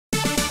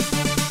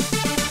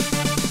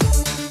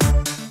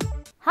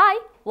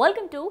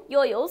Welcome to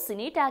YOYO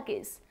Cine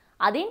Talkies.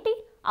 అదేంటి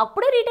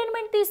అప్పుడే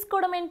retirement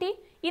తీసుకోవడం ఏంటి?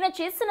 ఈయన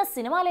చేసిన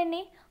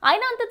సినిమాలెన్ని?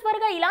 అయినా అంత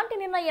త్వరగా ఇలాంటి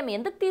నిర్ణయం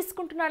ఎందుకు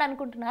తీసుకుంటున్నాడు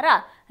అనుకుంటున్నారా?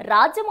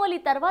 రాజమౌళి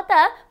తర్వాత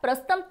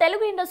ప్రస్తుతం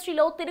తెలుగు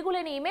ఇండస్ట్రీలో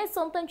తిరుగులేని ఇమేజ్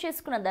సొంతం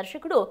చేసుకున్న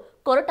దర్శకుడు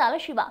కొరటాల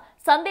శివ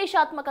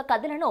సందేశాత్మక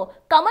కథలను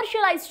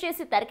కమర్షియలైజ్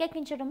చేసి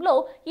తెరకెక్కించడంలో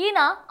ఈయన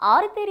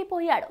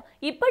ఆరితేరిపోయాడు.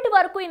 ఇప్పటి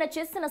వరకు ఈయన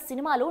చేసిన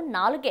సినిమాలు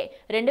 4.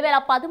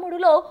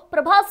 2013లో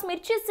ప్రభాస్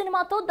మిర్చి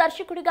సినిమాతో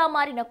దర్శకుడిగా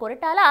మారిన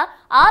కొరటాల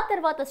ఆ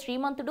తర్వాత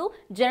శ్రీమంతుడు,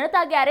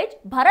 జనతా గ్యారేజ్,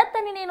 భరత్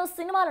అని నేను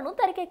సినిమాలను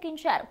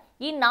తెరకెక్కించారు.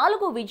 ఈ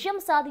 4 విజయం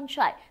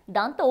సాధించాయి.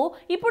 దాంతో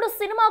ఇప్పుడు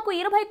సినిమాకు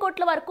 20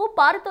 కోట్ల వరకు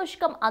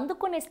పారితోషికం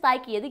అందుకునే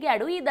స్థాయికి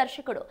ఎదిగాడు ఈ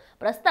దర్శకుడు.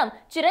 ప్రస్తుతం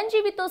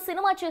చిరంజీవితో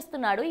సినిమా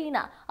చేస్తున్నాడు ఈయన.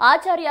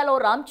 ఆచార్యలో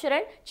రామ్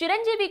చరణ్,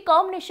 చిరంజీవి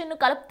కాంబినేషన్ ను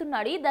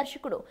కలుపుతున్నాడు ఈ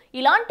దర్శకుడు.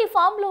 ఇలాంటి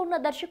ఫామ్ లో ఉన్న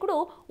దర్శకుడు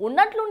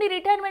ఉన్నట్లుండి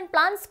రిటైర్మెంట్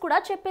ప్లాన్స్ కూడా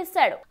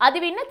చెప్పేశాడు. అది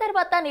విన్న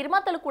తర్వాత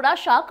నిర్మాతలు కూడా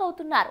షాక్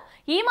అవుతున్నారు.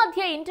 ఈ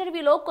మధ్య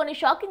ఇంటర్వ్యూలో కొన్ని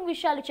షాకింగ్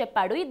విషయాలు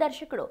చెప్పాడు ఈ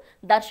దర్శకుడు.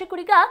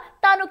 దర్శకుడిగా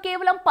తాను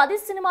కేవలం 10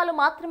 సినిమాలు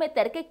మాత్రమే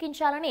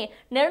తెరకెక్కించాలని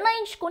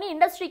నిర్ణయించుకుని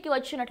ఇండస్ట్రీకి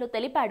వచ్చినట్లు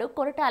తెలిపాడు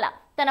కొరటాల.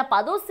 తన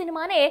 10వ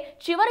సినిమానే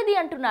చివరిది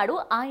అంటున్నాడు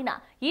ఆయన.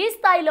 ఈ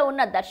స్థాయిలో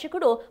ఉన్న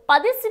దర్శకుడు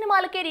 10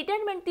 సినిమాలకే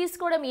రిటైర్మెంట్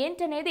తీసుకోవడం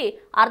ఏంటనేది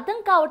అర్థం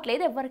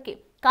కావట్లేదు ఎవ్వరికి.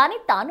 కానీ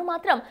తాను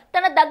మాత్రం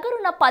తన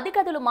దగ్గరున్న 10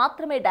 కథలు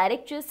మాత్రమే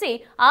డైరెక్ట్ చేసి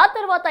ఆ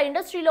తర్వాత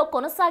ఇండస్ట్రీలో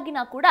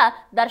కొనసాగినా కూడా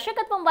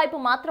దర్శకత్వం వైపు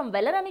మాత్రం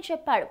వెళ్ళనని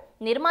చెప్పాడు.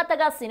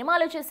 నిర్మాతగా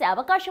సినిమాలు చేసే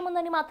అవకాశం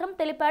ఉందని మాత్రం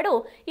తెలిపాడు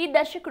ఈ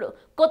దర్శకుడు.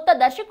 కొత్త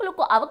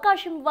దర్శకులకు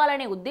అవకాశం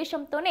ఇవ్వాలనే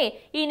ఉద్దేశంతోనే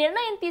ఈ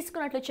నిర్ణయం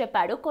తీసుకున్నట్లు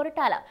చెప్పాడు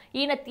కొరటాల.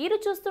 ఈయన తీరు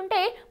చూస్తుంటే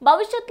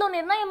భవిష్యత్తులో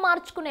నిర్ణయం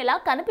మార్చుకునేలా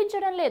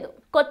కనిపించడం లేదు.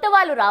 కొత్త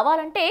వాళ్ళు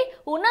రావాలంటే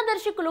ఉన్న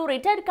దర్శకులు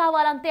రిటైర్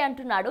కావాలంతే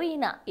అంటున్నాడు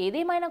ఈయన.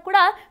 ఏదేమైనా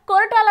కూడా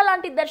కొరటాల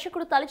లాంటి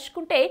దర్శకుడు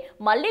తలుచుకుంటే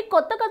మళ్ళీ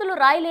కొత్త కథలు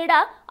రాయలేడా?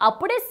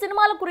 అప్పుడే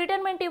సినిమాలకు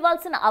రిటైర్మెంట్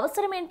ఇవ్వాల్సిన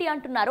అవసరం ఏంటి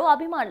అంటున్నారు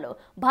అభిమానులు.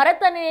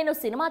 భరత్ అని నేను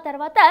సినిమా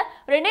తర్వాత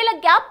 2 ఏళ్ల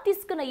గ్యాప్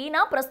తీసుకున్న ఈయన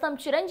ప్రస్తుతం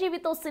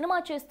చిరంజీవితో సినిమా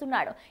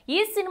చేస్తున్నాడు. ఈ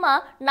సినిమా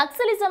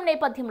నక్సలిజం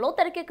నేపథ్యంలో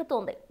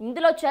తెరకెక్కుతోంది.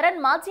 ఇందులో చరణ్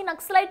మాజీ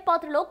నక్సలైట్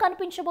పాత్రలో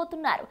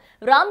కనిపించబోతున్నారు.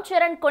 రామ్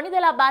చరణ్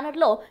కొణిదెల బ్యానర్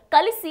లో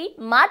కలిసి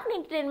మ్యాట్ని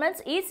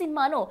ఎంటర్టైన్మెంట్స్ ఈ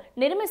సినిమాను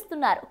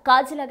నిర్మిస్తున్నారు.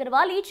 కాజల్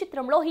అగర్వాల్ ఈ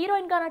చిత్రంలో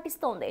హీరోయిన్ గా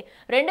నటిస్తోంది.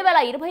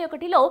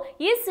 2021లో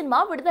ఈ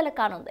సినిమా విడుదల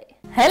కానుంది.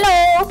 హలో,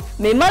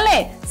 మిమ్మల్ని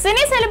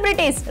సినీ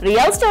సెలబ్రిటీస్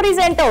రియల్ స్టోరీస్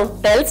ఏంటో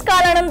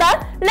తెలుసుకోవాలనుందా?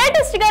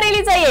 లేటెస్ట్ గా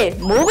రిలీజ్ అయ్యే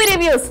మూవీ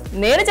రివ్యూస్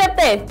నేను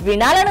చెప్తే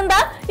వినాలనుందా?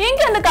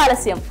 ఇంకెందుకు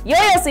ఆలస్యం,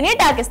 YOYO Cine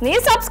Talkies ని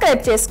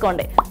సబ్స్క్రైబ్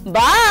చేసుకోండి.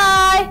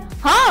 బాయ్.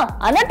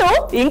 అన్నట్టు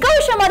ఇంకో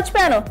విషయం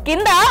మర్చిపోయాను.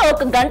 కింద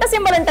ఒక గంట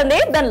సింబల్ ఉంటుంది,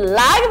 దాన్ని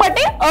లాగి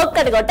బట్టి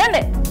ఒక్కటి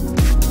కొట్టండి.